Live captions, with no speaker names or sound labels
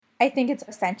I think it's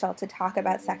essential to talk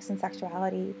about sex and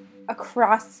sexuality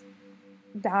across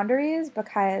boundaries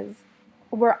because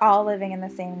we're all living in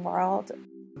the same world.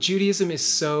 Judaism is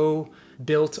so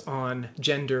built on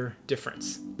gender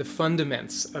difference. The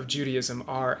fundaments of Judaism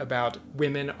are about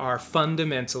women are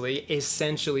fundamentally,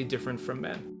 essentially different from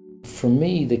men. For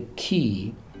me, the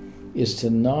key is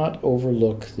to not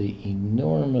overlook the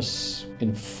enormous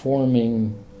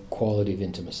informing quality of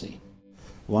intimacy.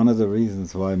 One of the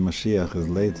reasons why Mashiach is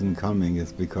late in coming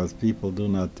is because people do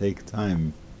not take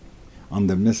time on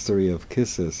the mystery of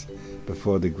kisses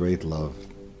before the great love.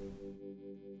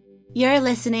 You're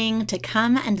listening to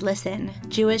Come and Listen,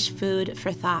 Jewish Food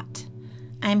for Thought.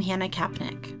 I'm Hannah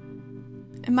Kapnick.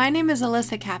 And my name is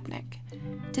Alyssa Kapnick.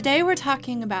 Today we're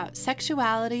talking about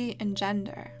sexuality and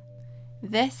gender.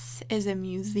 This is a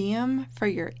museum for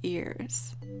your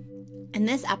ears. In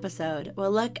this episode,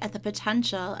 we'll look at the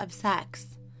potential of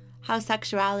sex, how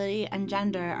sexuality and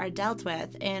gender are dealt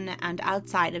with in and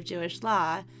outside of Jewish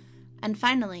law, and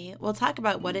finally, we'll talk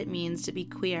about what it means to be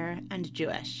queer and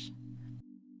Jewish.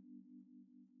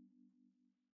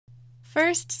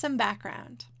 First, some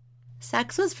background.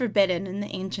 Sex was forbidden in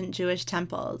the ancient Jewish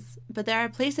temples, but there are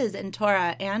places in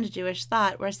Torah and Jewish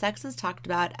thought where sex is talked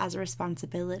about as a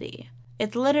responsibility.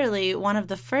 It's literally one of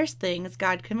the first things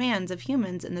God commands of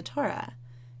humans in the Torah: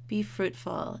 be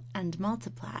fruitful and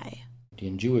multiply.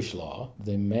 In Jewish law,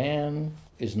 the man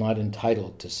is not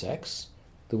entitled to sex,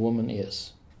 the woman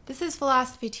is. This is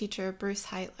philosophy teacher Bruce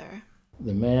Heitler.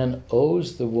 The man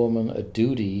owes the woman a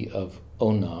duty of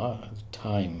onah,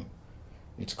 time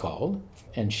it's called,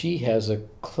 and she has a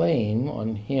claim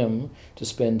on him to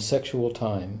spend sexual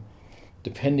time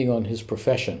depending on his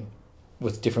profession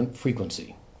with different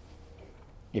frequency.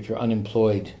 If you're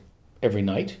unemployed every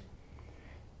night,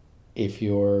 if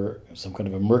you're some kind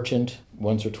of a merchant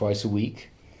once or twice a week,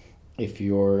 if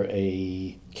you're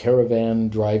a caravan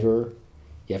driver,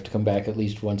 you have to come back at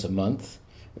least once a month.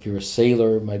 If you're a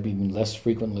sailor, it might be even less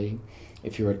frequently.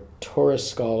 If you're a Torah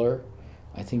scholar,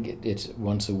 I think it's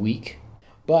once a week.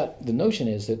 But the notion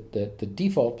is that the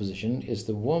default position is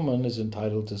the woman is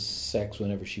entitled to sex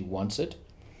whenever she wants it.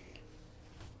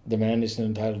 The man isn't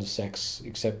entitled to sex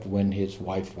except when his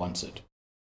wife wants it.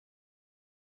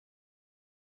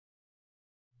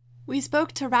 We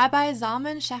spoke to Rabbi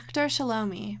Zalman Schachter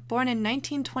Shalomi, born in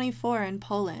 1924 in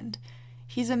Poland.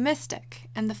 He's a mystic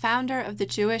and the founder of the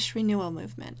Jewish Renewal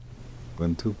Movement.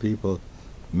 When two people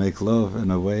make love,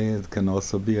 in a way, it can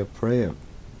also be a prayer.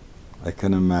 I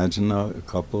can imagine a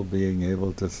couple being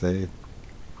able to say,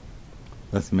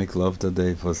 let's make love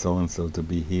today for so-and-so to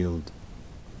be healed.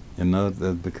 You know,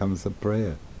 that becomes a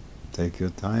prayer. Take your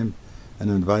time and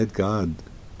invite God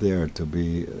there to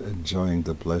be enjoying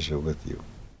the pleasure with you.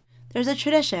 There's a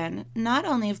tradition not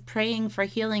only of praying for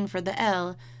healing for the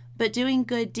ill, but doing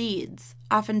good deeds,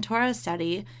 often Torah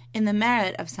study, in the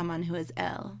merit of someone who is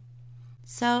ill.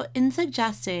 So, in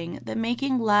suggesting that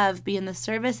making love be in the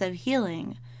service of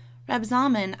healing, Reb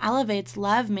Zalman elevates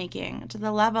love-making to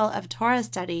the level of Torah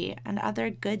study and other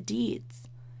good deeds.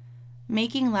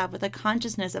 Making love with a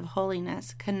consciousness of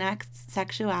holiness connects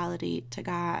sexuality to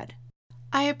God.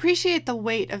 I appreciate the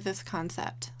weight of this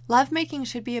concept. Lovemaking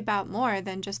should be about more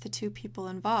than just the two people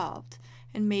involved,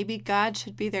 and maybe God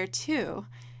should be there too.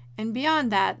 And beyond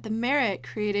that, the merit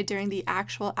created during the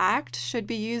actual act should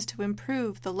be used to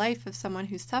improve the life of someone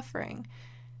who's suffering.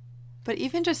 But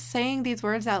even just saying these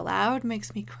words out loud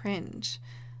makes me cringe.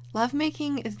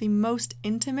 Lovemaking is the most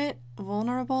intimate,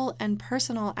 vulnerable, and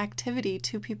personal activity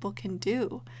two people can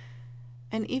do.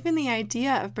 And even the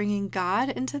idea of bringing God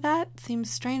into that seems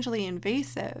strangely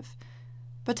invasive.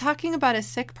 But talking about a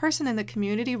sick person in the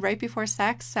community right before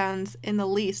sex sounds in the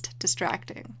least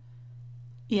distracting.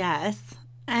 Yes,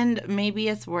 and maybe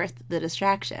it's worth the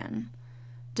distraction.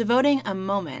 Devoting a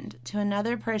moment to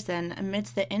another person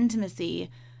amidst the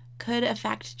intimacy could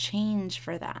affect change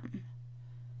for them.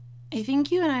 I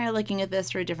think you and I are looking at this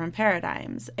through different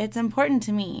paradigms. It's important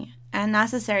to me, and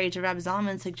necessary to Reb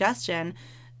Zalman's suggestion,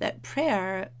 that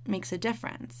prayer makes a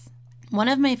difference. One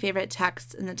of my favorite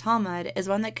texts in the Talmud is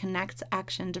one that connects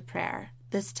action to prayer.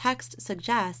 This text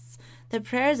suggests that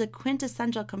prayer is a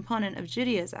quintessential component of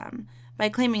Judaism by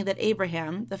claiming that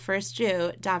Abraham, the first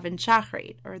Jew, davened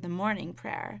Shachrit, or the morning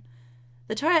prayer.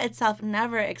 The Torah itself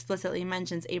never explicitly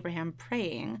mentions Abraham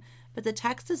praying, but the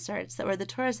text asserts that where the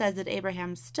Torah says that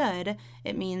Abraham stood,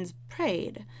 it means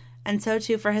prayed. And so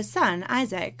too for his son,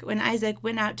 Isaac. When Isaac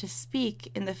went out to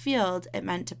speak in the field, it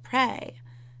meant to pray.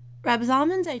 Reb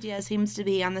Zalman's idea seems to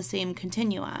be on the same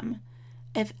continuum.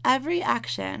 If every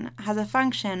action has a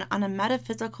function on a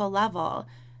metaphysical level,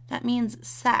 that means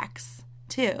sex,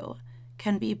 too,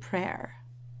 can be prayer.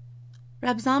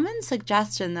 Reb Zalman's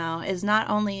suggestion, though, is not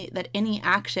only that any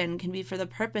action can be for the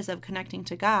purpose of connecting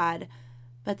to God,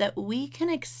 but that we can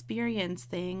experience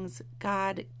things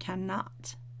God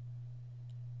cannot.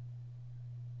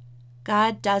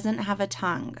 God doesn't have a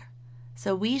tongue,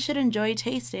 so we should enjoy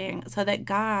tasting so that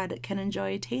God can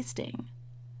enjoy tasting.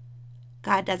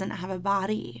 God doesn't have a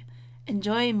body.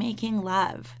 Enjoy making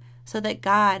love so that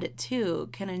God, too,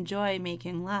 can enjoy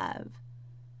making love.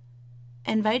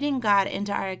 Inviting God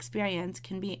into our experience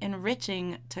can be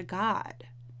enriching to God.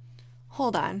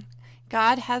 Hold on.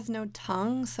 God has no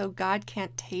tongue, so God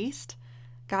can't taste?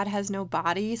 God has no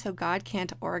body, so God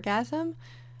can't orgasm?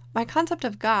 My concept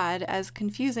of God, as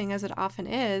confusing as it often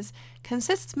is,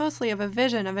 consists mostly of a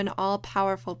vision of an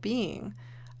all-powerful being,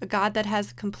 a God that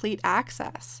has complete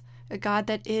access, a God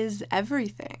that is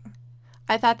everything.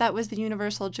 I thought that was the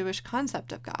universal Jewish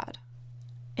concept of God.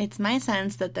 It's my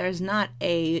sense that there's not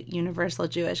a universal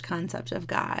Jewish concept of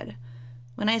God.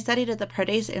 When I studied at the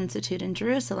Pardes Institute in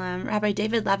Jerusalem, Rabbi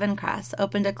David Levincross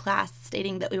opened a class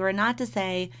stating that we were not to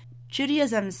say,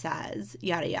 Judaism says,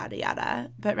 yada, yada,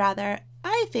 yada, but rather,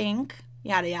 I think,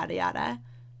 yada, yada, yada,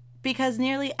 because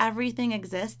nearly everything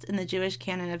exists in the Jewish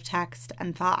canon of text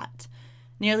and thought.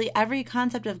 Nearly every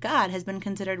concept of God has been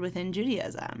considered within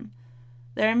Judaism.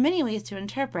 There are many ways to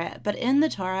interpret, but in the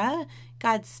Torah,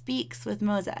 God speaks with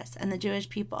Moses and the Jewish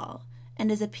people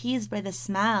and is appeased by the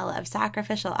smell of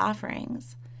sacrificial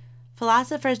offerings.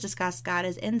 Philosophers discuss God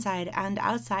as inside and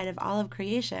outside of all of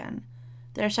creation.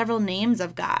 There are several names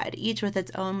of God, each with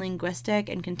its own linguistic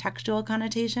and contextual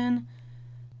connotation.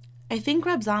 I think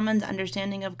Reb Zalman's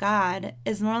understanding of God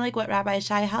is more like what Rabbi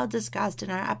Shai Held discussed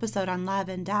in our episode on love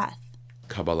and death.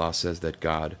 Kabbalah says that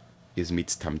God is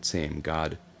mitztamtzem.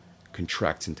 God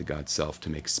contracts into God's self to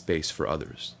make space for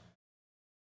others.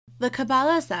 The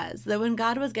Kabbalah says that when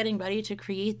God was getting ready to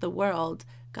create the world,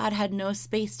 God had no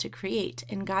space to create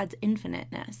in God's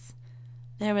infiniteness.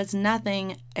 There was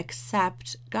nothing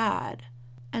except God,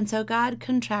 and so God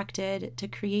contracted to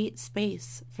create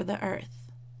space for the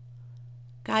earth.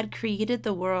 God created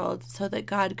the world so that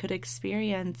God could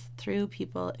experience through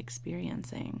people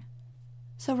experiencing.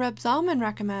 So Reb Zalman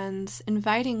recommends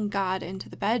inviting God into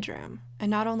the bedroom,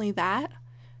 and not only that,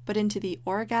 but into the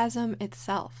orgasm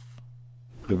itself.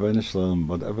 Ribbono Shel Olam,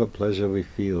 whatever pleasure we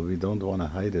feel, we don't want to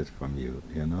hide it from you,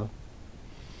 you know?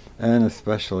 And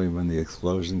especially when the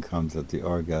explosion comes at the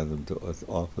orgasm, to us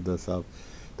offer this up,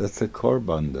 that's a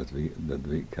korban that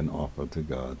we can offer to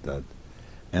God, that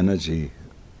energy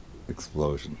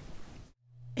explosion.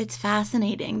 It's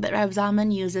fascinating that Reb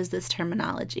Zalman uses this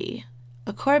terminology.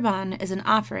 A korban is an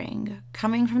offering,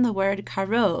 coming from the word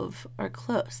karov, or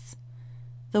close.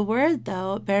 The word,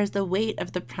 though, bears the weight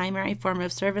of the primary form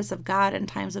of service of God in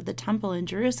times of the temple in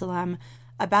Jerusalem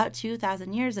about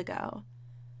 2,000 years ago.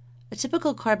 A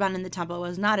typical korban in the temple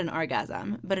was not an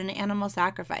orgasm, but an animal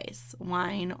sacrifice,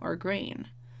 wine, or grain.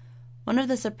 One of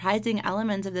the surprising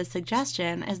elements of this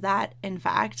suggestion is that, in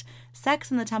fact,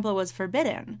 sex in the temple was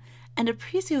forbidden, and a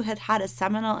priest who had had a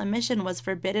seminal emission was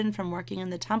forbidden from working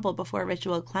in the temple before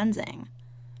ritual cleansing.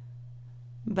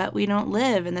 But we don't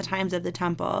live in the times of the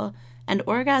temple, and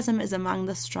orgasm is among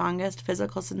the strongest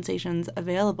physical sensations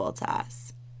available to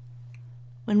us.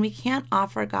 When we can't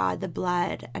offer God the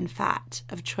blood and fat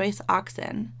of choice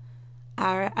oxen,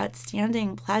 our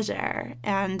outstanding pleasure,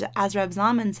 and, as Reb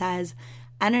Zalman says,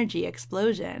 energy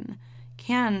explosion,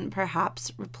 can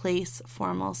perhaps replace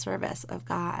formal service of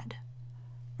God.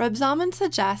 Reb Zalman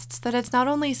suggests that it's not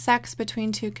only sex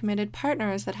between two committed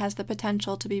partners that has the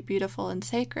potential to be beautiful and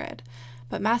sacred,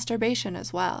 but masturbation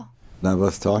as well. I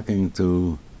was talking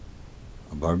to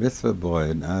a bar mitzvah boy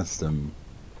and asked him,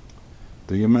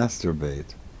 do you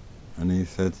masturbate? And he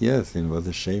said yes. He was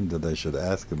ashamed that I should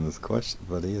ask him this question,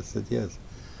 but he said yes.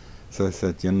 So I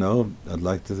said, I'd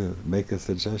like to make a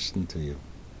suggestion to you.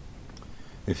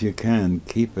 If you can,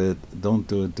 keep it, don't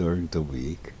do it during the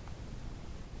week,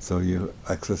 so you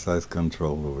exercise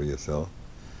control over yourself.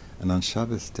 And on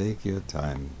Shabbos, take your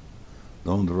time.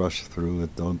 Don't rush through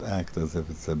it. Don't act as if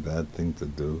it's a bad thing to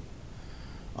do.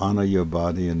 Honor your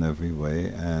body in every way,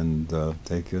 and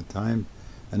take your time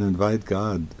and invite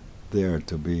God there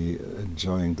to be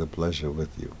enjoying the pleasure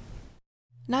with you.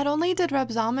 Not only did Reb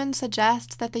Zalman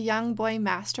suggest that the young boy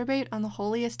masturbate on the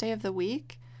holiest day of the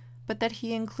week, but that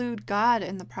he include God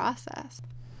in the process.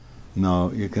 Now,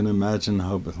 you can imagine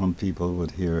how some people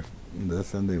would hear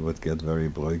this and they would get very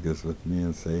boigus with me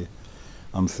and say,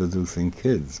 I'm seducing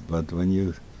kids. But when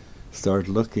you start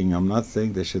looking, I'm not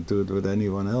saying they should do it with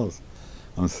anyone else.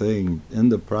 I'm saying in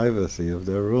the privacy of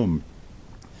their room,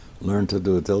 learn to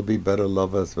do it. They'll be better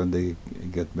lovers when they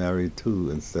get married too,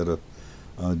 instead of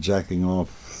jacking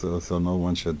off so no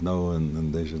one should know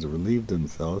and they should relieve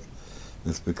themselves.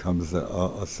 This becomes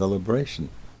a celebration.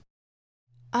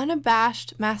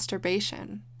 Unabashed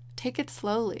masturbation. Take it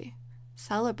slowly.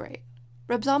 Celebrate.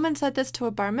 Reb Zalman said this to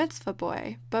a bar mitzvah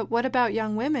boy, but what about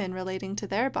young women relating to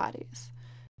their bodies?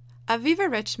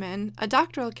 Aviva Richman, a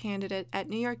doctoral candidate at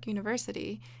New York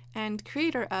University and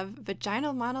creator of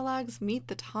Vaginal Monologues Meet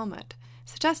the Talmud,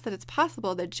 suggests that it's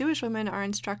possible that Jewish women are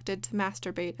instructed to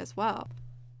masturbate as well.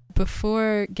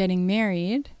 Before getting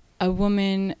married, a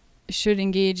woman should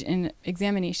engage in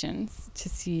examinations to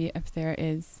see if there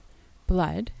is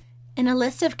blood. In a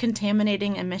list of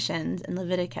contaminating emissions in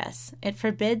Leviticus, it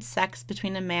forbids sex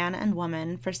between a man and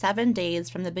woman for 7 days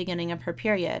from the beginning of her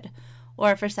period,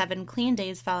 or for 7 clean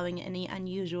days following any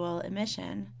unusual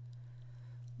emission.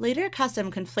 Later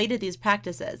custom conflated these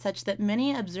practices such that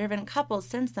many observant couples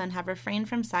since then have refrained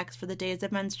from sex for the days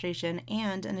of menstruation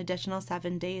and an additional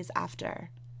 7 days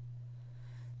after.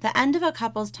 The end of a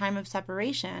couple's time of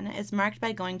separation is marked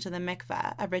by going to the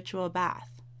mikveh, a ritual bath.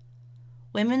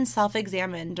 Women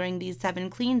self-examine during these 7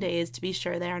 clean days to be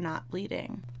sure they are not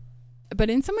bleeding.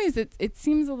 But in some ways it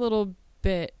seems a little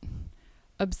bit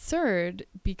absurd,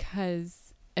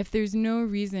 because if there's no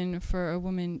reason for a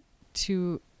woman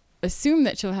to assume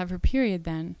that she'll have her period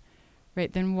then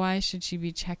why should she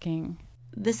be checking?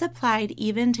 This applied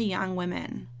even to young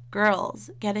women, girls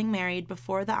getting married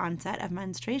before the onset of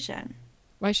menstruation.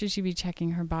 Why should she be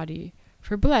checking her body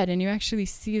for blood? And you actually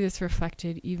see this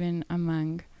reflected even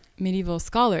among medieval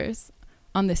scholars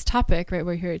on this topic,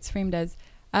 where here it's framed as,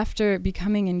 after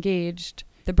becoming engaged,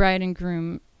 the bride and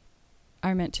groom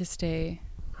are meant to stay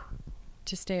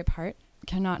apart,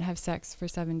 cannot have sex for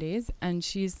 7 days, and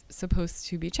she's supposed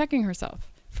to be checking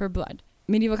herself for blood.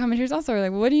 Medieval commentators also are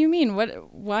like, well, what do you mean?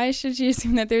 Why should she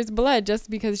assume that there's blood just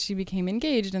because she became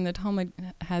engaged? And the Talmud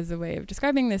has a way of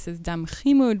describing this as dam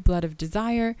chimud, blood of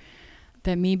desire,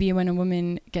 that maybe when a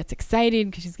woman gets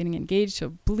excited because she's getting engaged,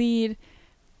 she'll bleed.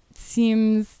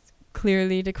 Seems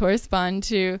clearly to correspond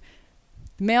to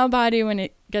the male body. When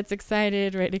it gets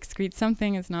excited, excretes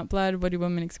something. It's not blood. What do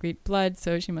women excrete? Blood,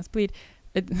 so she must bleed.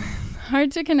 It's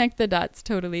hard to connect the dots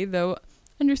totally, though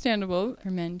understandable for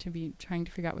men to be trying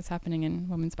to figure out what's happening in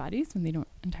women's bodies when they don't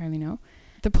entirely know.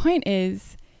 The point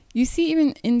is, you see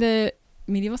even in the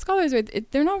medieval scholars,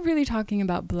 they're not really talking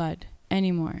about blood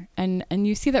anymore. And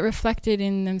you see that reflected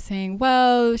in them saying,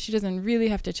 well, she doesn't really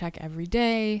have to check every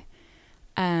day.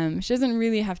 She doesn't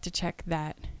really have to check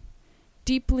that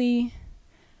deeply.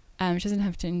 She doesn't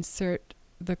have to insert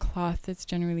the cloth that's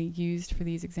generally used for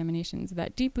these examinations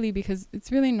that deeply, because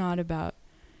it's really not about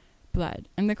blood.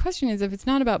 And the question is, if it's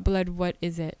not about blood, what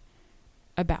is it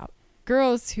about?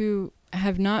 Girls who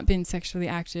have not been sexually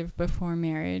active before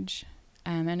marriage,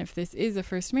 and if this is a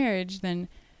first marriage, then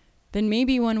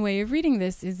maybe one way of reading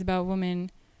this is about women,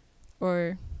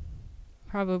 or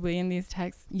probably in these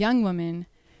texts, young women,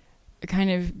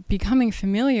 kind of becoming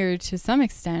familiar to some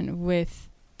extent with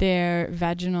their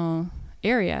vaginal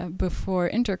area before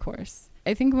intercourse.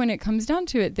 I think when it comes down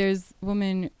to it, there's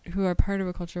women who are part of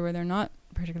a culture where they're not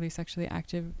particularly sexually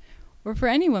active, or for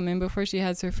any woman before she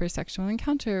has her first sexual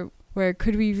encounter, where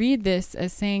could we read this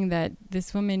as saying that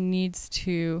this woman needs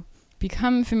to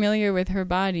become familiar with her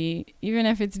body, even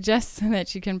if it's just so that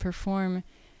she can perform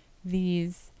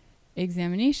these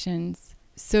examinations,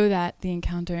 so that the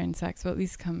encounter and sex will at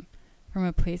least come from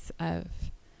a place of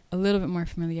a little bit more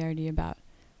familiarity about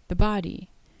the body.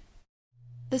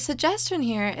 The suggestion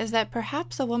here is that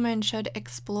perhaps a woman should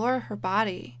explore her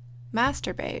body,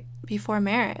 masturbate, before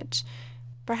marriage.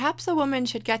 Perhaps a woman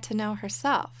should get to know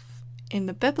herself, in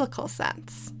the biblical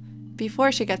sense,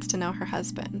 before she gets to know her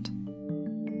husband.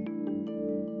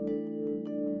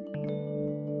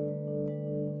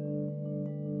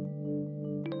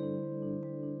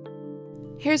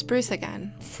 Here's Bruce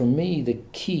again. For me, the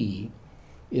key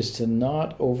is to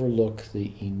not overlook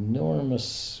the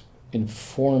enormous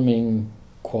informing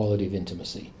quality of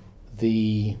intimacy.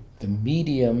 The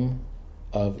medium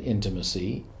of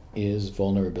intimacy is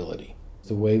vulnerability.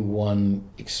 The way one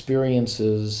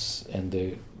experiences and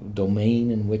the domain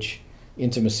in which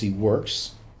intimacy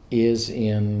works is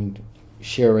in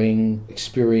sharing,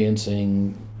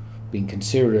 experiencing, being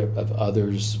considerate of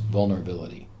others'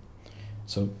 vulnerability.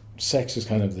 So sex is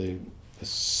kind of the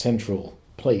central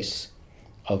place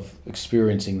of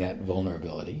experiencing that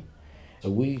vulnerability. So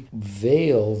we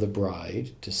veil the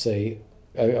bride to say,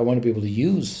 I want to be able to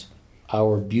use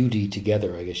our beauty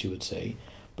together, I guess you would say,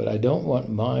 but I don't want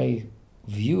my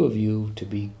view of you to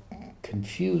be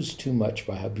confused too much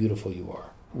by how beautiful you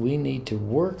are. We need to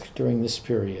work during this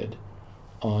period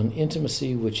on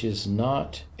intimacy which is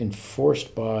not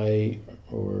enforced by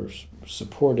or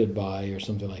supported by or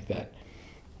something like that,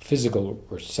 physical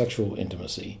or sexual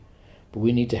intimacy. But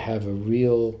we need to have a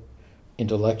real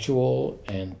intellectual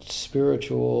and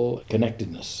spiritual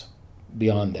connectedness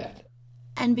beyond that.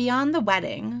 And beyond the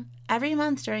wedding, every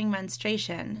month during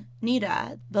menstruation,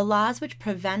 Nida, the laws which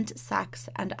prevent sex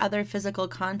and other physical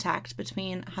contact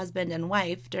between husband and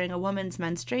wife during a woman's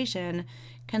menstruation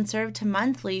can serve to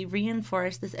monthly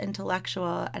reinforce this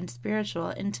intellectual and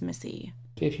spiritual intimacy.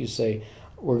 If you say,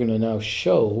 we're going to now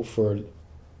show for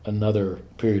another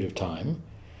period of time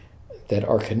that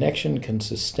our connection can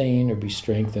sustain or be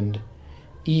strengthened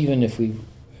even if we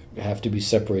have to be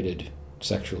separated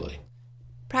sexually.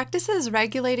 Practices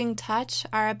regulating touch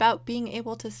are about being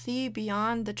able to see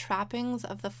beyond the trappings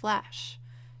of the flesh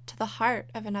to the heart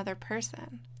of another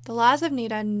person. The laws of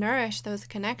Nida nourish those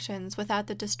connections without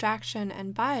the distraction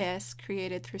and bias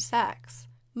created through sex.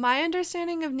 My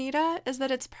understanding of Nida is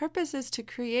that its purpose is to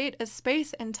create a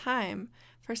space and time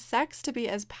for sex to be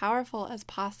as powerful as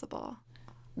possible.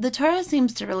 The Torah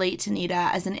seems to relate to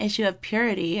Nida as an issue of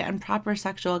purity and proper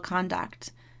sexual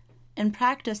conduct. In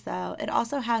practice, though, it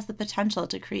also has the potential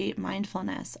to create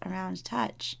mindfulness around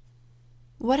touch.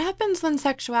 What happens when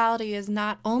sexuality is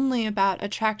not only about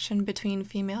attraction between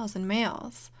females and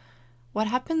males? What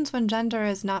happens when gender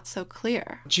is not so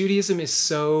clear? Judaism is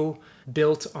so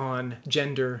built on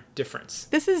gender difference.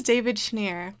 This is David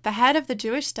Schneer, the head of the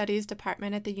Jewish Studies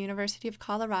Department at the University of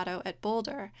Colorado at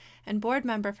Boulder and board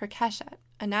member for Keshet,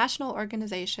 a national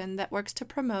organization that works to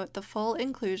promote the full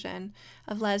inclusion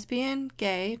of lesbian,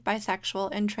 gay, bisexual,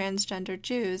 and transgender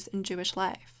Jews in Jewish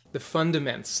life. The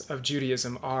fundaments of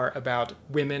Judaism are about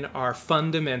women are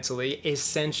fundamentally,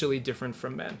 essentially different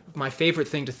from men. My favorite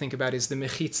thing to think about is the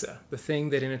mechitza, the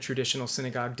thing that in a traditional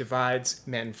synagogue divides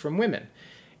men from women.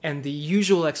 And the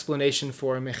usual explanation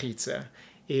for a mechitza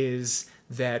is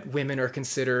that women are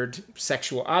considered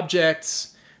sexual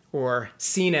objects or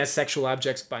seen as sexual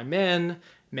objects by men.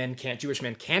 Jewish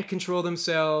men can't control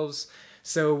themselves.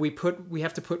 So we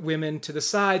have to put women to the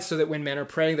side so that when men are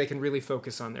praying, they can really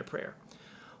focus on their prayer.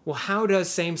 Well, how does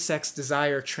same-sex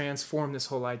desire transform this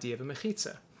whole idea of a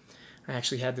mechitza? I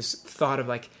actually had this thought of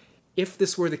if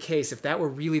this were the case, if that were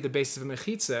really the basis of a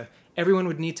mechitza, everyone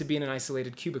would need to be in an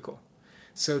isolated cubicle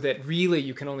so that really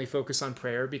you can only focus on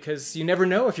prayer because you never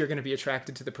know if you're going to be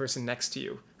attracted to the person next to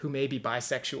you who may be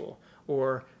bisexual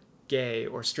or gay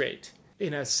or straight.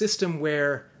 In a system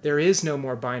where there is no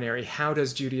more binary, how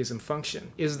does Judaism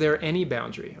function? Is there any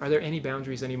boundary? Are there any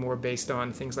boundaries anymore based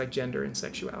on things like gender and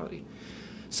sexuality?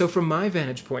 So from my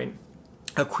vantage point,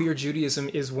 a queer Judaism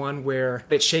is one where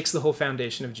it shakes the whole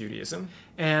foundation of Judaism,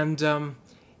 and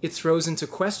it throws into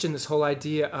question this whole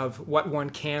idea of what one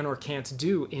can or can't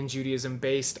do in Judaism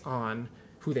based on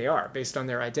who they are, based on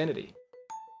their identity.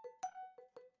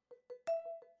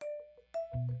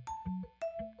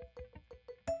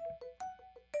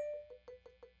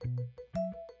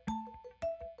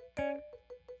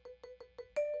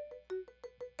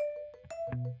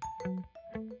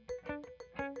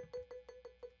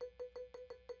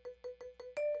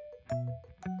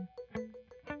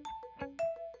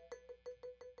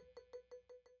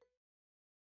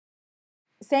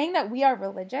 Saying that we are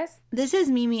religious. This is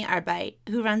Mimi Arbeit,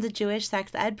 who runs a Jewish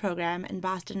sex ed program in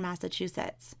Boston,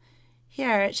 Massachusetts.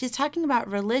 Here, she's talking about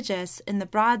religious in the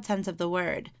broad sense of the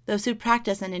word, those who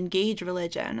practice and engage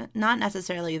religion, not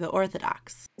necessarily the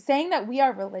Orthodox. Saying that we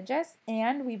are religious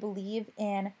and we believe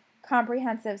in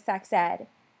comprehensive sex ed,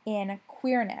 in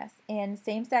queerness, in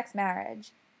same-sex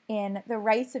marriage, in the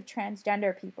rights of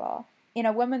transgender people, in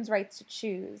a woman's rights to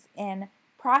choose, in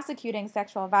prosecuting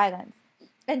sexual violence.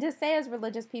 And to say as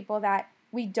religious people that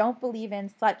we don't believe in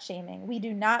slut-shaming, we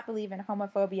do not believe in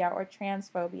homophobia or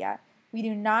transphobia, we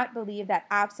do not believe that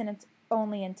abstinence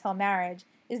only until marriage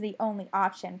is the only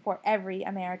option for every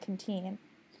American teen,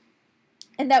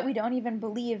 and that we don't even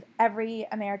believe every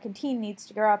American teen needs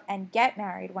to grow up and get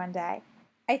married one day.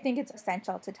 I think it's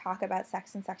essential to talk about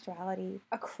sex and sexuality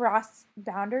across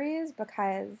boundaries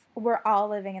because we're all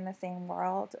living in the same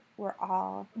world. We're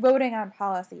all voting on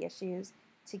policy issues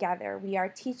together. We are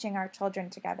teaching our children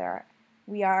together.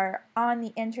 We are on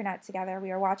the internet together. We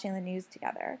are watching the news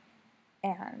together.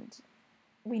 And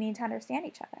we need to understand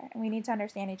each other. And we need to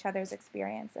understand each other's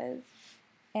experiences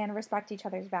and respect each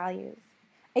other's values.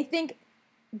 I think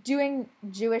doing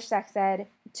Jewish sex ed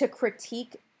to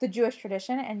critique the Jewish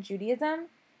tradition and Judaism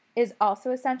is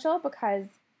also essential because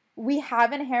we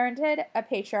have inherited a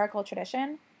patriarchal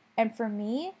tradition. And for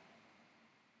me,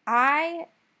 I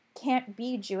can't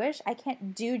be Jewish, I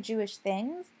can't do Jewish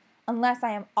things unless I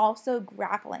am also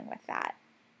grappling with that.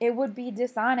 it would be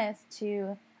dishonest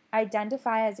to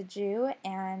identify as a Jew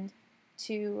and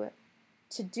to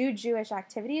do Jewish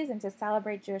activities and to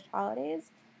celebrate Jewish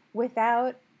holidays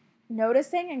without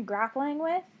noticing and grappling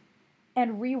with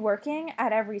and reworking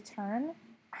at every turn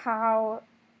how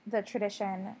the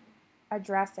tradition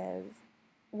addresses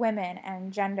women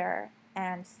and gender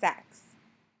and sex.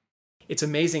 It's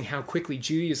amazing how quickly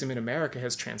Judaism in America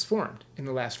has transformed in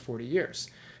the last 40 years.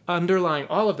 Underlying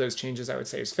all of those changes, I would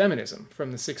say, is feminism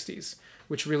from the 60s,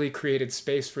 which really created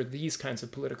space for these kinds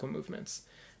of political movements.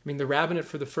 I mean, the rabbinate,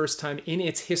 for the first time in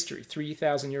its history,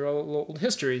 3,000-year-old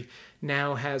history,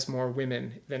 now has more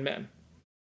women than men.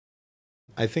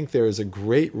 I think there is a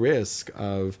great risk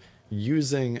of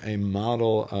using a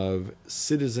model of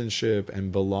citizenship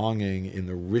and belonging in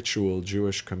the ritual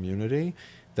Jewish community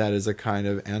that is a kind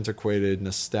of antiquated,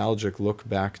 nostalgic look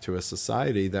back to a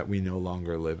society that we no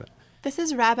longer live in. This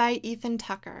is Rabbi Ethan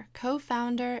Tucker,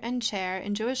 co-founder and chair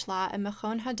in Jewish law at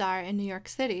Mechon Hadar in New York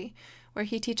City, where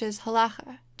he teaches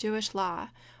halacha, Jewish law,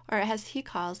 or as he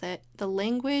calls it, the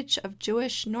language of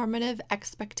Jewish normative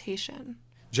expectation.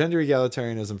 Gender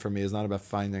egalitarianism for me is not about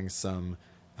finding some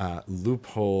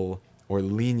loophole or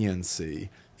leniency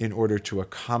in order to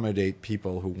accommodate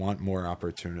people who want more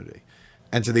opportunity.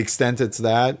 And to the extent it's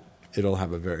that, it'll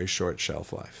have a very short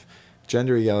shelf life.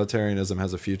 Gender egalitarianism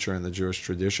has a future in the Jewish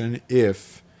tradition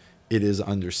if it is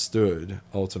understood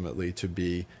ultimately to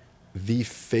be the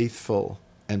faithful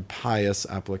and pious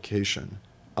application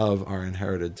of our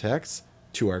inherited texts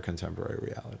to our contemporary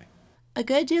reality. A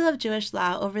good deal of Jewish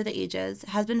law over the ages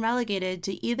has been relegated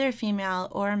to either female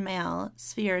or male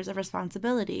spheres of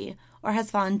responsibility, or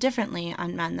has fallen differently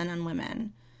on men than on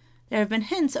women. There have been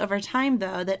hints over time,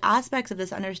 though, that aspects of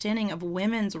this understanding of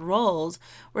women's roles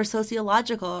were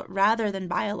sociological rather than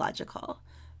biological.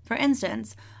 For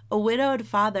instance, a widowed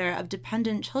father of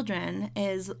dependent children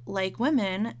is, like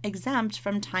women, exempt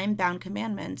from time-bound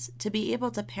commandments to be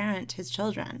able to parent his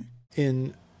children.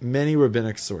 In many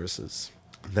rabbinic sources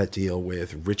that deal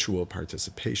with ritual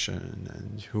participation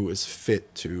and who is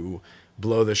fit to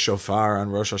blow the shofar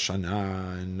on Rosh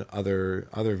Hashanah and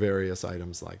other various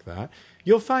items like that,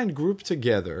 you'll find grouped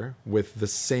together with the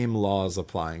same laws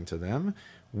applying to them,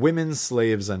 women,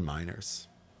 slaves, and minors.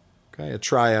 Okay, a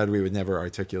triad we would never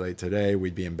articulate today.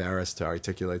 We'd be embarrassed to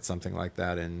articulate something like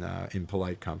that in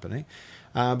polite company.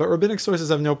 But rabbinic sources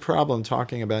have no problem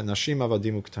talking about nashim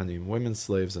avadim uktanim, women,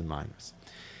 slaves, and minors.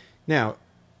 Now,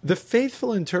 the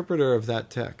faithful interpreter of that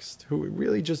text, who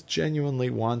really just genuinely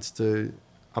wants to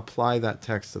apply that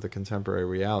text to the contemporary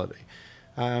reality,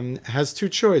 has two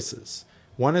choices.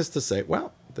 One is to say,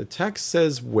 well, the text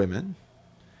says women,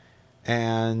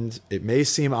 and it may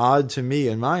seem odd to me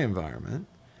in my environment,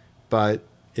 but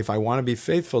if I want to be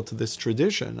faithful to this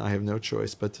tradition, I have no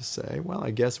choice but to say, well, I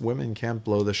guess women can't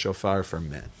blow the shofar for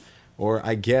men. Or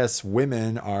I guess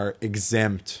women are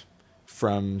exempt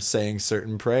from saying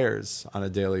certain prayers on a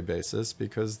daily basis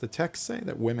because the texts say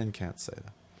that women can't say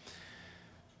them.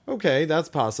 Okay, that's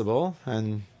possible,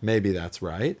 and maybe that's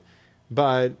right.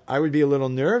 But I would be a little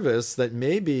nervous that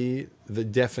maybe the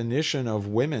definition of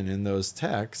women in those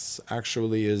texts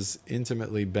actually is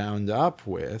intimately bound up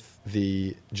with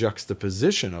the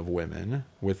juxtaposition of women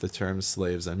with the terms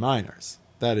slaves and minors.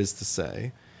 That is to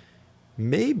say,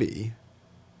 maybe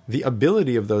the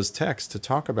ability of those texts to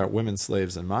talk about women,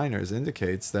 slaves, and minors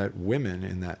indicates that women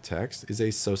in that text is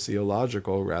a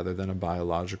sociological rather than a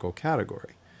biological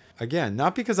category. Again,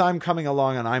 not because I'm coming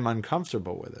along and I'm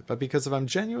uncomfortable with it, but because if I'm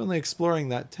genuinely exploring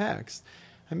that text,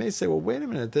 I may say, well, wait a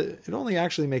minute, it only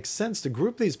actually makes sense to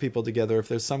group these people together if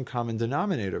there's some common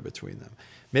denominator between them.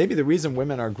 Maybe the reason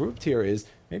women are grouped here is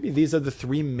maybe these are the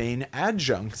three main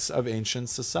adjuncts of ancient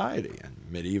society, and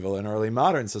medieval and early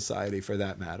modern society for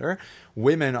that matter.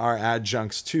 Women are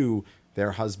adjuncts to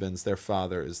their husbands, their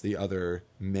fathers, the other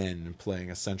men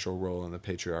playing a central role in the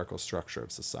patriarchal structure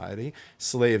of society.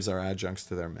 Slaves are adjuncts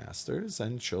to their masters,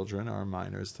 and children are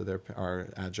minors are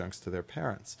adjuncts to their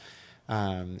parents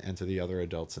and to the other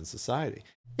adults in society.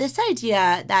 This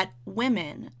idea that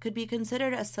women could be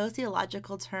considered a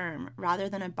sociological term rather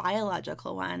than a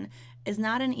biological one is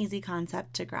not an easy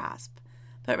concept to grasp.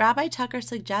 But Rabbi Tucker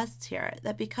suggests here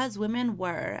that because women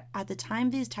were, at the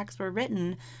time these texts were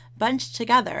written, bunched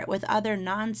together with other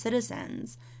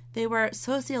non-citizens, they were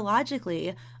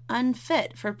sociologically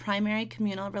unfit for primary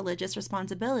communal religious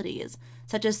responsibilities,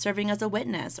 such as serving as a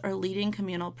witness or leading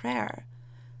communal prayer.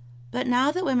 But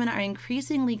now that women are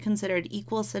increasingly considered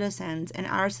equal citizens in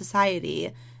our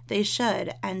society, they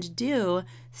should, and do,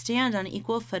 stand on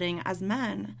equal footing as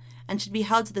men, and should be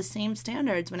held to the same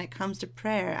standards when it comes to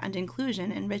prayer and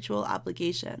inclusion in ritual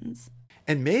obligations.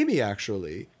 And maybe,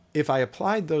 actually, if I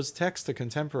applied those texts to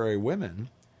contemporary women,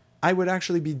 I would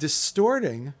actually be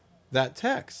distorting that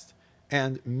text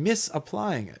and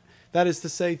misapplying it. That is to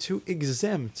say, to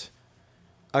exempt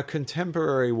a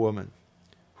contemporary woman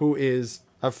who is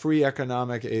a free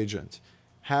economic agent,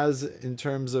 has, in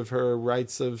terms of her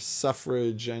rights of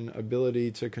suffrage and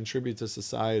ability to contribute to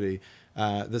society,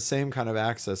 the same kind of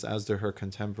access as do her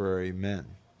contemporary men.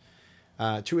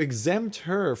 To exempt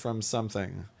her from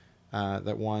something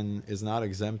that one is not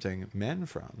exempting men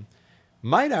from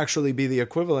might actually be the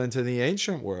equivalent in the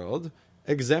ancient world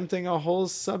exempting a whole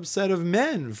subset of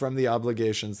men from the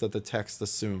obligations that the texts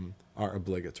assume are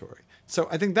obligatory. So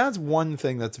I think that's one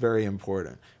thing that's very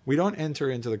important. We don't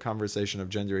enter into the conversation of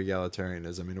gender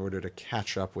egalitarianism in order to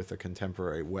catch up with the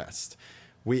contemporary West.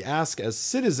 We ask, as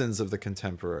citizens of the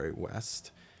contemporary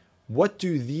West, what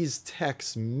do these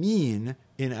texts mean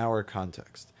in our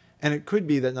context? And it could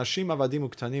be that Nashim Avadim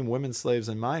Uktanim, women, slaves,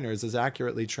 and minors, is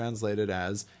accurately translated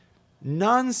as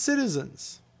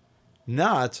non-citizens,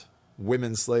 not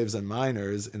women, slaves, and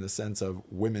minors in the sense of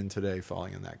women today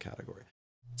falling in that category.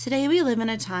 Today we live in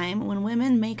a time when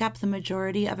women make up the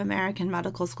majority of American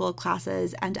medical school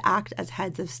classes and act as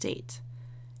heads of state.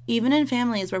 Even in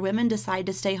families where women decide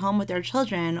to stay home with their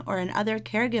children or in other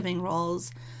caregiving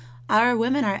roles, our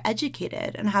women are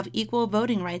educated and have equal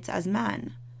voting rights as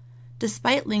men.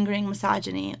 Despite lingering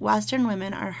misogyny, Western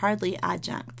women are hardly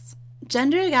adjuncts.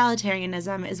 Gender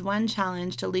egalitarianism is one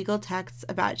challenge to legal texts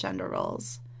about gender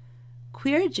roles.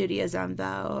 Queer Judaism,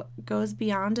 though, goes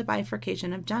beyond a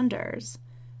bifurcation of genders.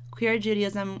 Queer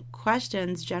Judaism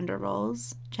questions gender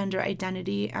roles, gender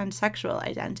identity, and sexual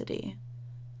identity.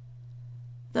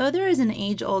 Though there is an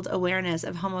age-old awareness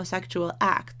of homosexual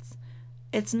acts,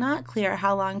 it's not clear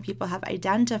how long people have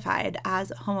identified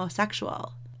as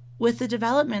homosexual. With the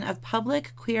development of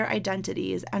public queer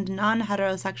identities and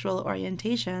non-heterosexual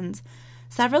orientations,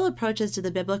 several approaches to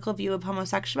the biblical view of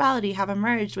homosexuality have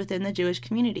emerged within the Jewish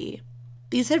community.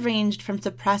 These have ranged from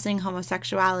suppressing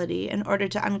homosexuality in order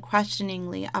to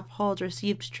unquestioningly uphold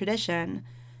received tradition,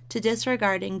 to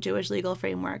disregarding Jewish legal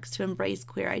frameworks to embrace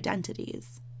queer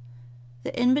identities.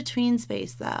 The in-between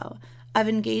space, though, of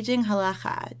engaging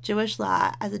halacha, Jewish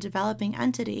law, as a developing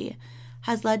entity,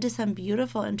 has led to some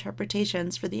beautiful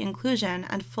interpretations for the inclusion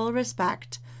and full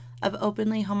respect of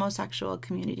openly homosexual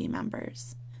community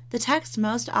members. The text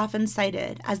most often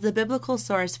cited as the biblical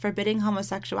source forbidding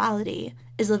homosexuality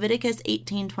is Leviticus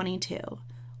 18:22,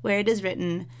 where it is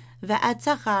written, "Ve'et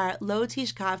zachar lo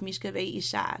tishkav mishkavei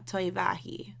isha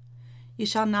toivahi." You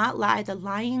shall not lie the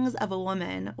lyings of a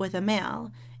woman with a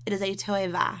male. It is a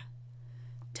toeva.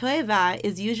 Toeva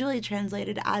is usually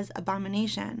translated as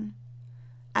abomination.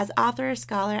 As author,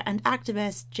 scholar, and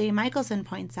activist Jay Michelson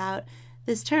points out,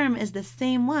 this term is the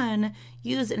same one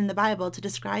used in the Bible to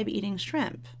describe eating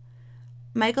shrimp.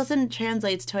 Michelson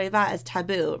translates toeva as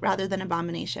taboo rather than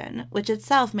abomination, which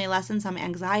itself may lessen some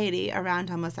anxiety around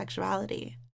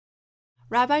homosexuality.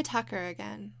 Rabbi Tucker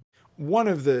again. One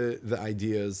of the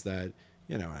ideas that,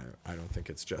 I don't think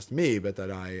it's just me, but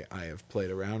that I have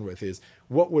played around with is,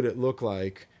 what would it look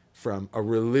like from a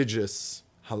religious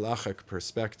halachic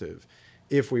perspective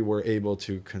if we were able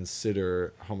to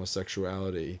consider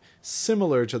homosexuality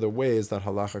similar to the ways that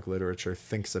halachic literature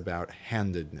thinks about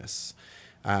handedness?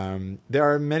 There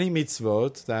are many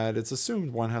mitzvot that it's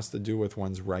assumed one has to do with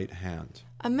one's right hand.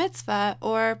 A mitzvah,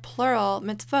 or plural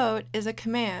mitzvot, is a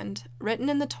command written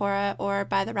in the Torah or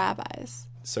by the rabbis.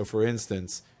 So, for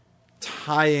instance,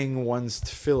 tying one's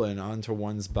tefillin onto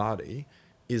one's body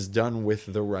is done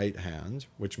with the right hand,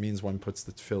 which means one puts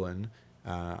the tefillin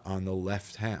on the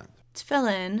left hand.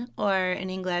 Tefillin, or in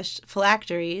English,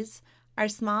 phylacteries, are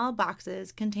small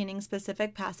boxes containing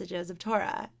specific passages of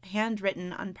Torah,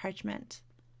 handwritten on parchment.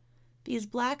 These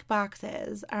black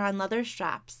boxes are on leather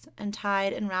straps and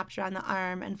tied and wrapped around the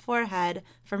arm and forehead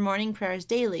for morning prayers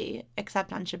daily,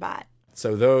 except on Shabbat.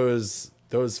 So those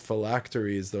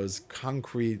phylacteries, those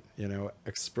concrete,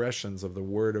 expressions of the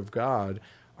Word of God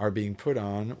are being put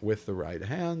on with the right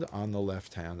hand on the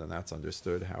left hand, and that's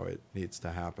understood how it needs to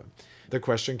happen. The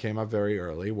question came up very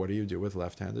early, what do you do with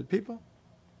left-handed people?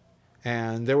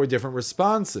 And there were different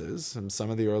responses, and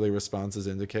some of the early responses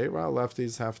indicate, well,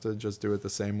 lefties have to just do it the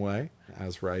same way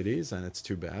as righties, and it's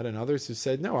too bad. And others who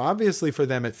said, no, obviously for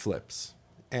them it flips.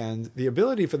 And the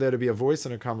ability for there to be a voice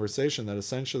in a conversation that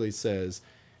essentially says,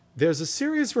 there's a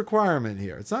serious requirement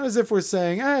here. It's not as if we're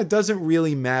saying, it doesn't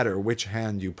really matter which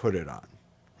hand you put it on,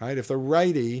 right? If the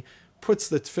righty puts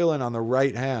the tefillin on the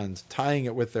right hand, tying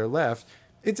it with their left,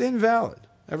 it's invalid.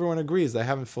 Everyone agrees they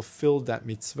haven't fulfilled that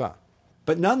mitzvah.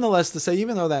 But nonetheless, to say,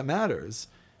 even though that matters,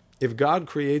 if God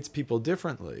creates people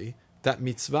differently, that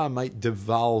mitzvah might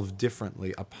devolve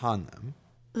differently upon them.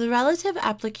 The relative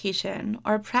application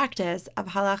or practice of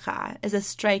halakha is a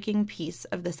striking piece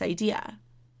of this idea.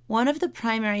 One of the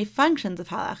primary functions of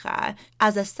halakha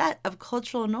as a set of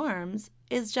cultural norms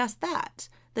is just that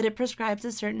it prescribes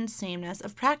a certain sameness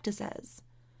of practices.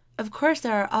 Of course,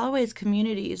 there are always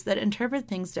communities that interpret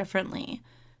things differently,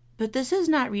 but this is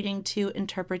not reading two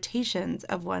interpretations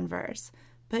of one verse,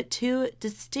 but two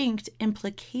distinct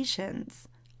implications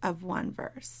of one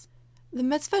verse. The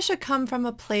mitzvah should come from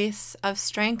a place of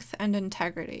strength and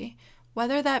integrity,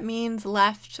 whether that means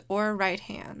left or right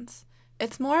hands.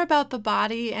 It's more about the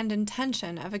body and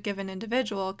intention of a given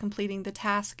individual completing the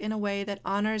task in a way that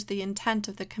honors the intent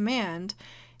of the command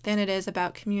than it is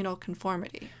about communal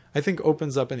conformity. I think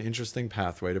opens up an interesting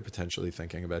pathway to potentially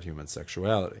thinking about human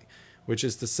sexuality, which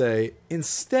is to say,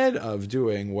 instead of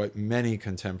doing what many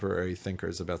contemporary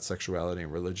thinkers about sexuality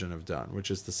and religion have done, which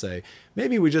is to say,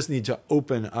 maybe we just need to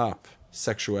open up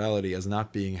sexuality as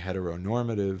not being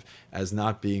heteronormative, as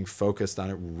not being focused on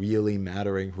it really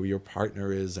mattering who your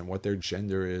partner is and what their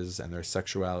gender is and their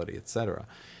sexuality, etc.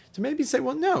 To maybe say,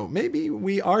 well, no, maybe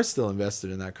we are still invested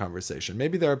in that conversation.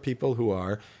 Maybe there are people who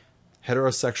are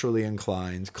heterosexually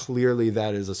inclined. Clearly,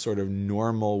 that is a sort of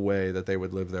normal way that they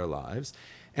would live their lives.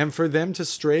 And for them to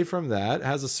stray from that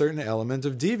has a certain element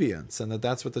of deviance, and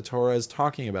that's what the Torah is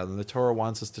talking about. And the Torah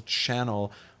wants us to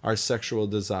channel our sexual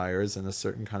desires in a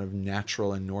certain kind of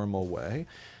natural and normal way.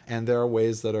 And there are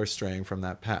ways that are straying from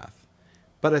that path.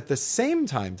 But at the same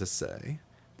time to say,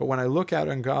 but when I look out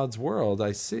in God's world,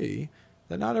 I see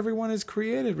that not everyone is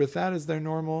created with that as their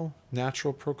normal,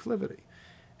 natural proclivity.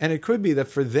 And it could be that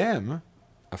for them,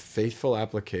 a faithful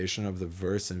application of the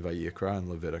verse in Vayikra and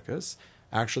Leviticus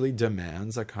actually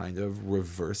demands a kind of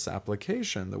reverse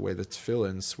application, the way the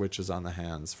tefillin switches on the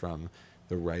hands from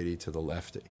the righty to the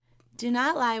lefty. Do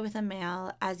not lie with a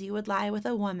male as you would lie with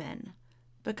a woman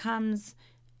becomes,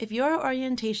 if your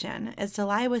orientation is to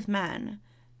lie with men,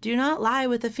 do not lie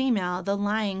with a female the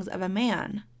lyings of a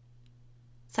man.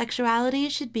 Sexuality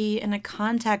should be in a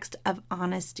context of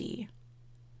honesty.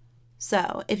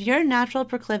 So, if your natural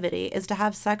proclivity is to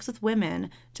have sex with women,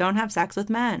 don't have sex with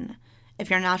men. If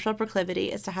your natural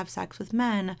proclivity is to have sex with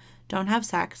men, don't have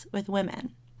sex with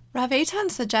women. Rav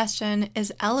Eitan's suggestion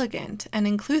is elegant and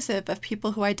inclusive of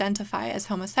people who identify as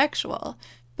homosexual,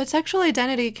 but sexual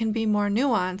identity can be more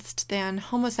nuanced than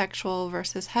homosexual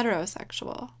versus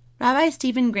heterosexual. Rabbi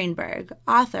Stephen Greenberg,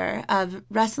 author of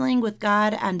Wrestling with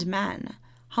God and Men,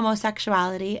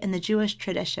 Homosexuality in the Jewish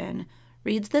Tradition,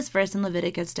 reads this verse in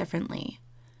Leviticus differently.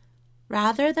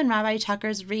 Rather than Rabbi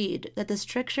Tucker's read that the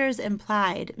strictures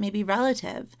implied may be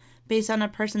relative based on a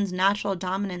person's natural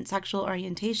dominant sexual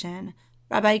orientation,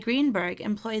 Rabbi Greenberg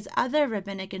employs other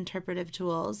rabbinic interpretive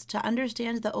tools to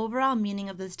understand the overall meaning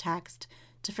of this text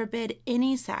to forbid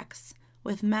any sex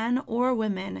with men or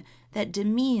women that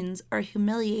demeans or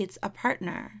humiliates a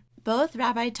partner. Both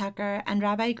Rabbi Tucker and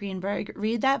Rabbi Greenberg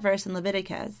read that verse in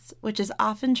Leviticus, which is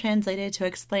often translated to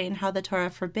explain how the Torah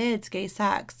forbids gay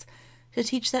sex, to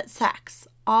teach that sex,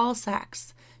 all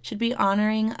sex, should be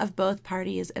honoring of both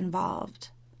parties involved.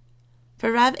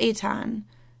 For Rav Eitan,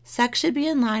 sex should be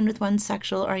in line with one's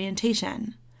sexual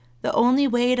orientation, the only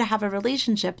way to have a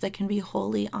relationship that can be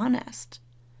wholly honest.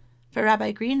 For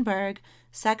Rabbi Greenberg,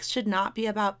 sex should not be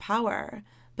about power,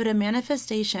 but a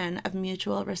manifestation of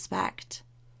mutual respect.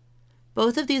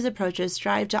 Both of these approaches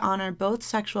strive to honor both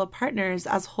sexual partners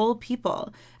as whole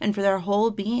people and for their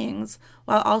whole beings,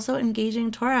 while also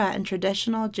engaging Torah and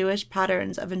traditional Jewish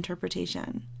patterns of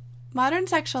interpretation. Modern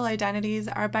sexual identities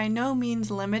are by no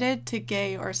means limited to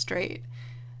gay or straight.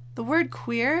 The word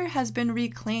queer has been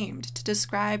reclaimed to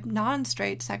describe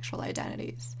non-straight sexual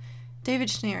identities. David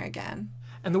Schneer again.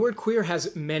 And the word queer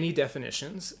has many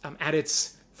definitions. At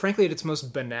its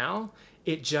most banal,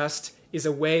 it just is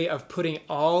a way of putting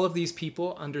all of these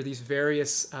people under these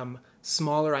various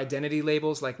smaller identity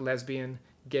labels like lesbian,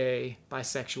 gay,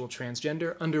 bisexual,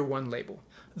 transgender under one label.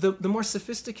 The more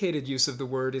sophisticated use of the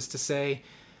word is to say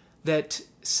that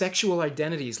sexual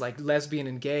identities like lesbian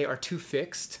and gay are too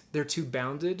fixed, they're too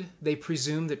bounded, they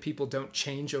presume that people don't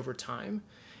change over time,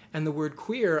 and the word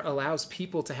queer allows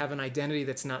people to have an identity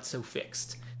that's not so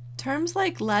fixed. Terms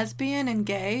like lesbian and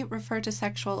gay refer to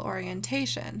sexual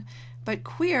orientation, but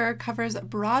queer covers a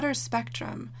broader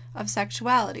spectrum of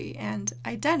sexuality and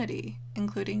identity,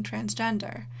 including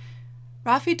transgender.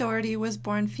 Rafi Doherty was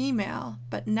born female,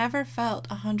 but never felt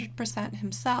 100%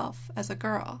 himself as a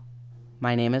girl.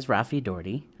 My name is Rafi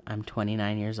Doherty. I'm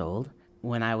 29 years old.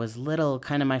 When I was little,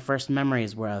 kind of my first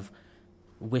memories were of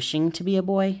wishing to be a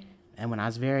boy. And when I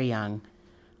was very young,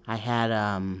 I had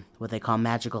what they call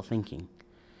magical thinking.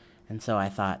 And so I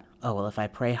thought, oh, well, if I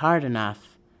pray hard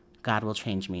enough, God will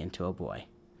change me into a boy.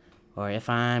 Or if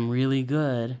I'm really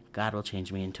good, God will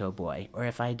change me into a boy. Or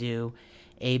if I do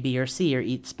A, B, or C, or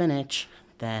eat spinach,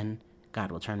 then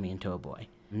God will turn me into a boy.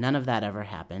 None of that ever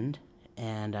happened.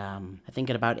 And I think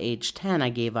at about age 10, I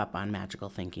gave up on magical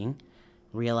thinking,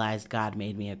 realized God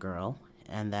made me a girl,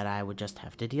 and that I would just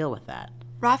have to deal with that.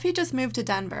 Rafi just moved to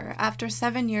Denver after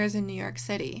 7 years in New York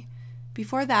City.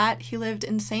 Before that, he lived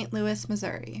in St. Louis,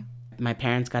 Missouri. My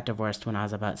parents got divorced when I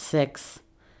was about 6,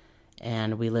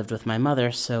 and we lived with my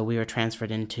mother, so we were transferred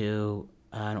into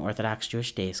an Orthodox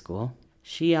Jewish day school.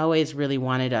 She always really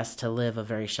wanted us to live a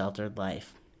very sheltered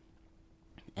life,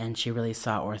 and she really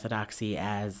saw Orthodoxy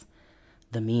as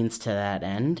the means to that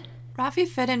end. Rafi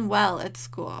fit in well at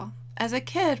school. As a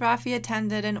kid, Rafi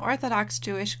attended an Orthodox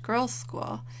Jewish girls'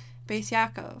 school, Beis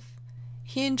Yaakov.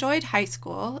 He enjoyed high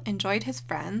school, enjoyed his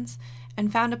friends,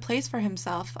 and found a place for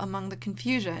himself among the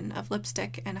confusion of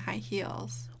lipstick and high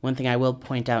heels. One thing I will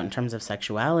point out in terms of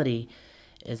sexuality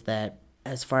is that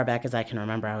as far back as I can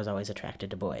remember, I was always attracted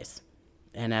to boys.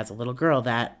 And as a little girl,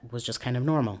 that was just kind of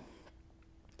normal.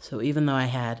 So even though I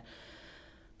had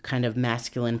kind of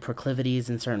masculine proclivities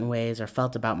in certain ways, or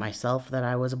felt about myself that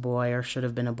I was a boy or should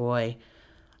have been a boy,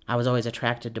 I was always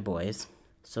attracted to boys.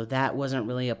 So that wasn't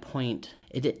really a point.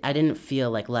 I didn't feel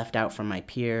like left out from my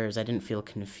peers. I didn't feel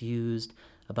confused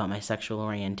about my sexual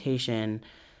orientation.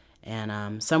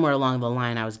 And somewhere along the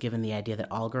line, I was given the idea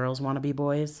that all girls want to be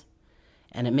boys.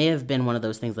 And it may have been one of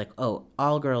those things like, oh,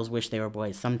 all girls wish they were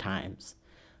boys sometimes.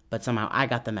 But somehow I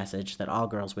got the message that all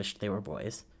girls wished they were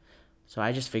boys. So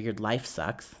I just figured life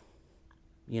sucks,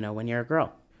 when you're a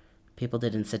girl. People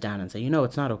didn't sit down and say,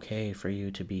 it's not okay for you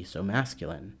to be so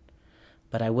masculine.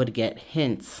 But I would get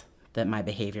hints that my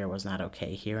behavior was not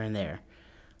okay here and there.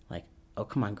 Like, oh,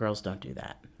 come on, girls don't do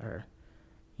that. Or,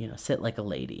 sit like a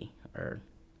lady. Or,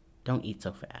 don't eat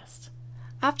so fast.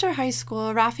 After high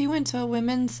school, Rafi went to a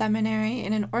women's seminary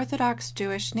in an Orthodox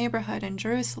Jewish neighborhood in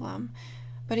Jerusalem,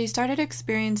 but he started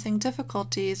experiencing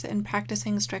difficulties in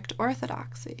practicing strict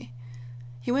orthodoxy.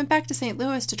 He went back to St.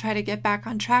 Louis to try to get back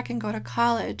on track and go to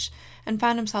college, and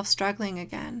found himself struggling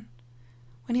again.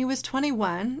 When he was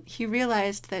 21, he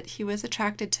realized that he was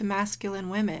attracted to masculine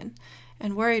women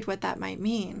and worried what that might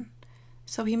mean.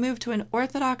 So he moved to an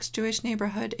Orthodox Jewish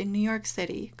neighborhood in New York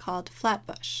City called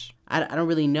Flatbush. I don't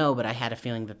really know, but I had a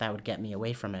feeling that would get me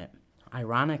away from it.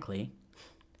 Ironically,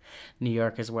 New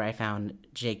York is where I found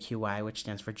JQY, which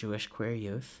stands for Jewish Queer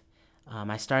Youth.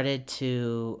 I started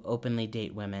to openly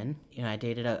date women. I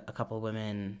dated a couple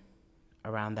women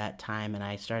around that time, and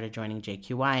I started joining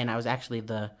JQY, and I was actually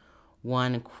the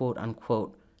one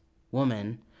quote-unquote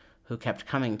woman who kept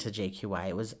coming to JQY.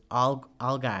 It was all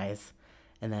guys,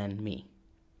 and then me,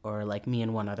 or like me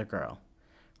and one other girl,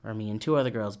 or me and two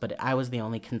other girls, but I was the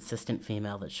only consistent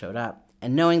female that showed up.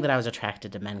 And knowing that I was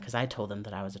attracted to men, because I told them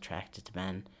that I was attracted to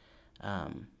men,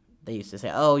 they used to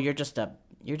say, oh, you're just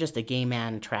a gay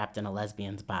man trapped in a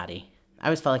lesbian's body. I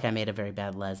always felt like I made a very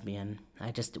bad lesbian.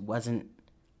 I just wasn't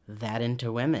that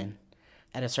into women.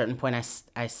 At a certain point,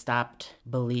 I stopped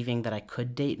believing that I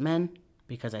could date men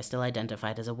because I still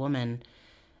identified as a woman,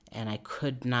 and I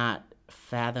could not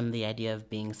fathom the idea of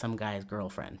being some guy's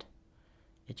girlfriend.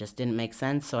 It just didn't make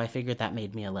sense, so I figured that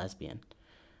made me a lesbian,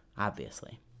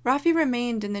 obviously. Rafi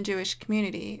remained in the Jewish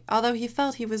community, although he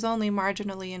felt he was only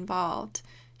marginally involved.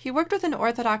 He worked with an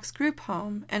Orthodox group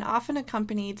home and often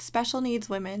accompanied special needs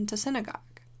women to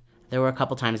synagogue. There were a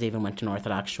couple times I even went to an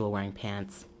Orthodox shul wearing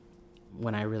pants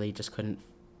when I really just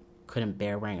couldn't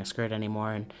bear wearing a skirt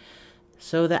anymore. And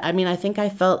so I think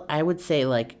I would say,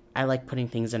 like, I like putting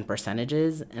things in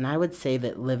percentages, and I would say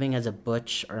that living as a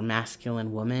butch or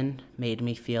masculine woman made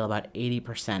me feel about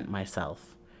 80%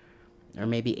 myself, or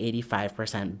maybe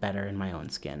 85% better in my own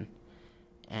skin.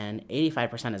 And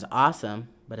 85% is awesome,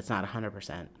 but it's not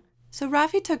 100%. So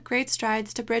Rafi took great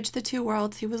strides to bridge the two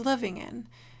worlds he was living in,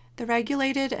 the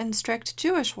regulated and strict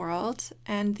Jewish world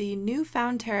and the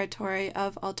newfound territory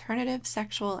of alternative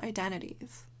sexual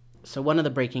identities. So one of the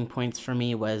breaking points for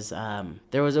me was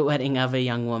there was a wedding of a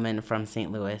young woman from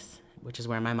St. Louis, which is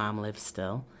where my mom lives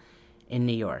still, in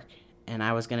New York. And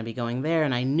I was going to be going there,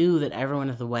 and I knew that everyone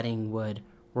at the wedding would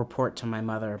report to my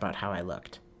mother about how I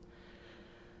looked.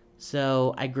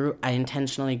 So I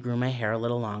intentionally grew my hair a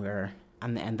little longer,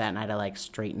 and that night I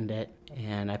straightened it,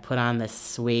 and I put on this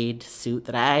suede suit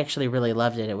that I actually really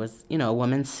loved it. It was, a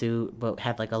woman's suit, but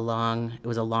had it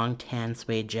was a long tan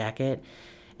suede jacket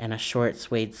and a short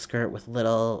suede skirt with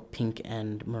little pink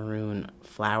and maroon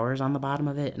flowers on the bottom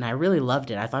of it, and I really loved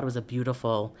it. I thought it was a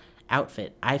beautiful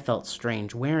outfit. I felt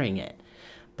strange wearing it,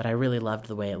 but I really loved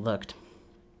the way it looked.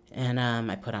 And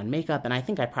I put on makeup, and I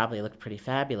think I probably looked pretty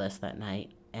fabulous that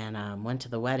night, and went to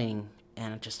the wedding,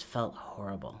 and it just felt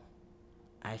horrible.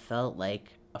 I felt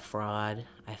like a fraud.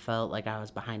 I felt like I was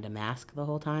behind a mask the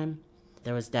whole time.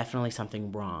 There was definitely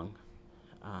something wrong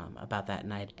about that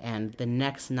night. And the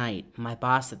next night, my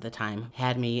boss at the time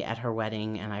had me at her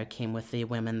wedding, and I came with the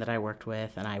women that I worked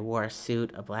with, and I wore a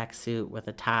suit, a black suit with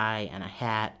a tie and a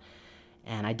hat.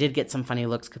 And I did get some funny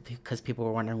looks because people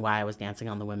were wondering why I was dancing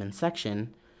on the women's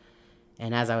section.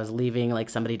 And as I was leaving, like,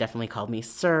 somebody definitely called me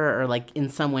sir, or like in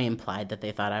some way implied that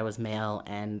they thought I was male,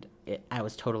 and I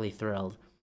was totally thrilled.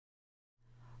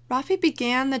 Rafi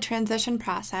began the transition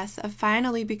process of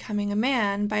finally becoming a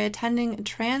man by attending a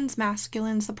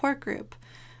trans-masculine support group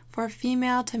for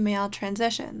female-to-male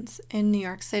transitions in New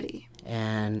York City.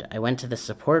 And I went to the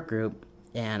support group,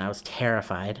 and I was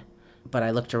terrified. But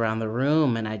I looked around the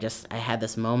room, and I had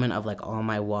this moment of, like, all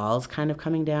my walls kind of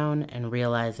coming down and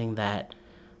realizing that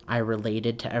I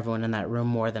related to everyone in that room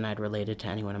more than I'd related to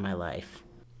anyone in my life.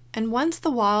 And once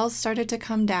the walls started to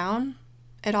come down,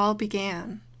 it all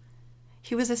began.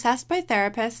 He was assessed by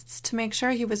therapists to make sure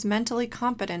he was mentally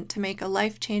competent to make a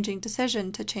life-changing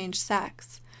decision to change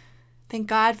sex. Thank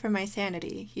God for my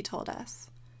sanity, he told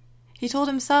us. He told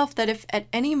himself that if at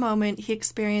any moment he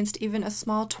experienced even a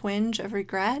small twinge of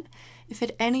regret, if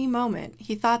at any moment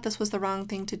he thought this was the wrong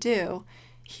thing to do,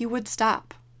 he would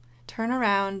stop, turn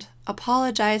around,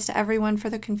 apologize to everyone for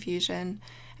the confusion,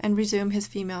 and resume his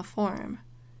female form.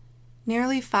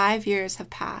 Nearly 5 years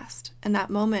have passed, and that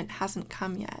moment hasn't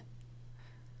come yet.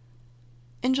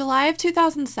 In July of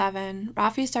 2007,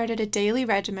 Rafi started a daily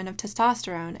regimen of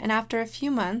testosterone, and after a few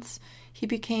months, he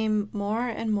became more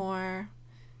and more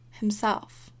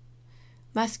himself.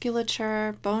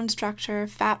 Musculature, bone structure,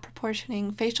 fat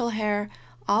proportioning, facial hair,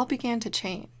 all began to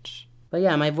change. But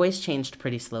yeah, my voice changed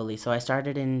pretty slowly. So I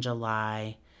started in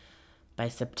July. By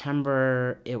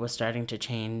September, it was starting to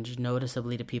change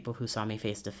noticeably to people who saw me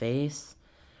face to face.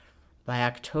 By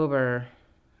October,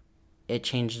 it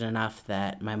changed enough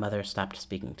that my mother stopped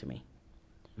speaking to me.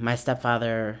 My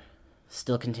stepfather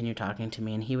still continued talking to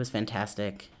me, and he was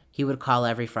fantastic. He would call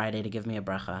every Friday to give me a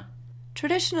bracha.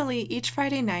 Traditionally, each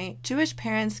Friday night, Jewish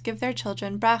parents give their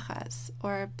children brachas,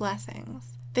 or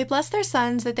blessings. They bless their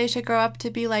sons that they should grow up to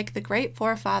be like the great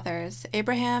forefathers,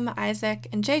 Abraham, Isaac,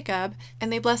 and Jacob,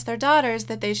 and they bless their daughters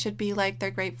that they should be like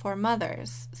their great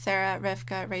foremothers, Sarah,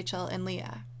 Rivka, Rachel, and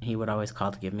Leah. He would always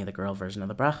call to give me the girl version of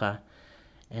the bracha,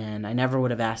 and I never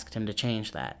would have asked him to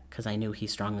change that, because I knew he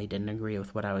strongly didn't agree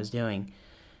with what I was doing.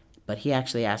 But he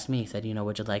actually asked me, he said,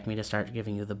 would you like me to start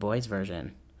giving you the boys'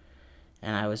 version?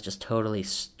 And I was just totally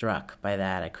struck by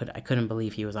that. I couldn't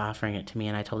believe he was offering it to me,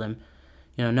 and I told him,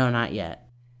 no, not yet.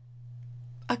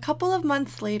 A couple of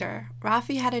months later,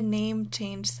 Rafi had a name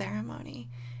change ceremony.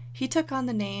 He took on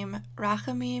the name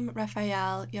Rachamim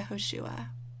Raphael Yehoshua.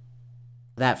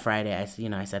 That Friday,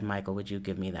 I said, Michael, would you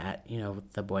give me that,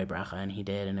 the boy bracha? And he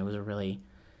did, and it was really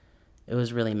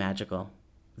magical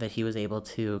that he was able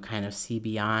to kind of see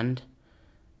beyond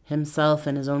himself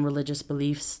and his own religious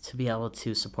beliefs to be able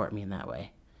to support me in that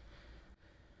way.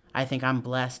 I think I'm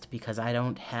blessed because I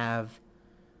don't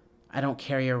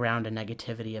carry around a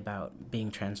negativity about being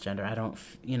transgender.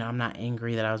 I'm not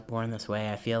angry that I was born this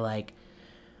way. I feel like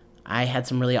I had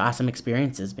some really awesome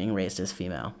experiences being raised as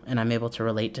female, and I'm able to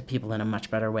relate to people in a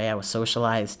much better way. I was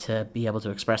socialized to be able to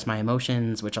express my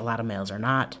emotions, which a lot of males are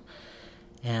not,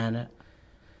 and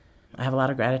I have a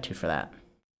lot of gratitude for that.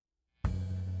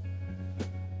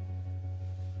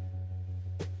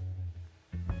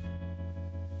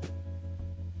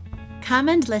 Come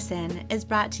and Listen is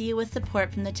brought to you with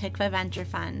support from the Tikva Venture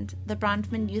Fund, the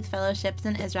Bronfman Youth Fellowships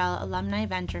in Israel Alumni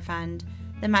Venture Fund,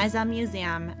 the Maisel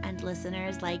Museum, and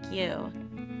listeners like you.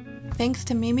 Thanks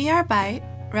to Mimi Arbeit,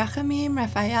 Rachamim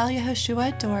Raphael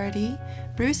Yehoshua Doherty,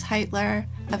 Bruce Heitler,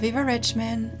 Aviva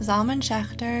Richman, Zalman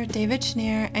Schechter, David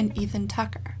Schneer, and Ethan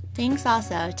Tucker. Thanks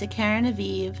also to Karen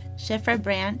Aviv, Shifra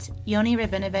Brandt, Yoni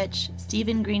Rabinovich,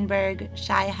 Stephen Greenberg,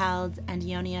 Shai Held, and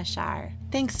Yoni Ashar.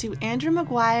 Thanks to Andrew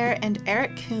McGuire and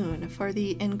Eric Kuhn for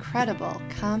the incredible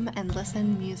Come and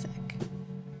Listen music.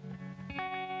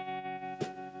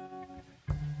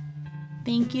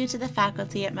 Thank you to the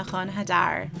faculty at Machon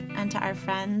Hadar and to our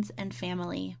friends and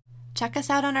family. Check us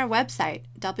out on our website,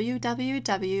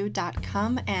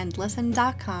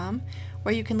 www.comeandlisten.com,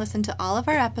 where you can listen to all of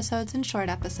our episodes and short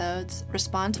episodes,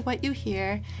 respond to what you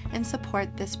hear, and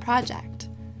support this project.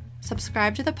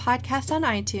 Subscribe to the podcast on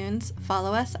iTunes,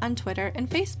 follow us on Twitter and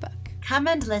Facebook. Come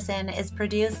and Listen is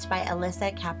produced by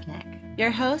Alyssa Kapnick. Your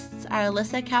hosts are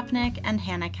Alyssa Kapnick and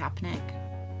Hannah Kapnick.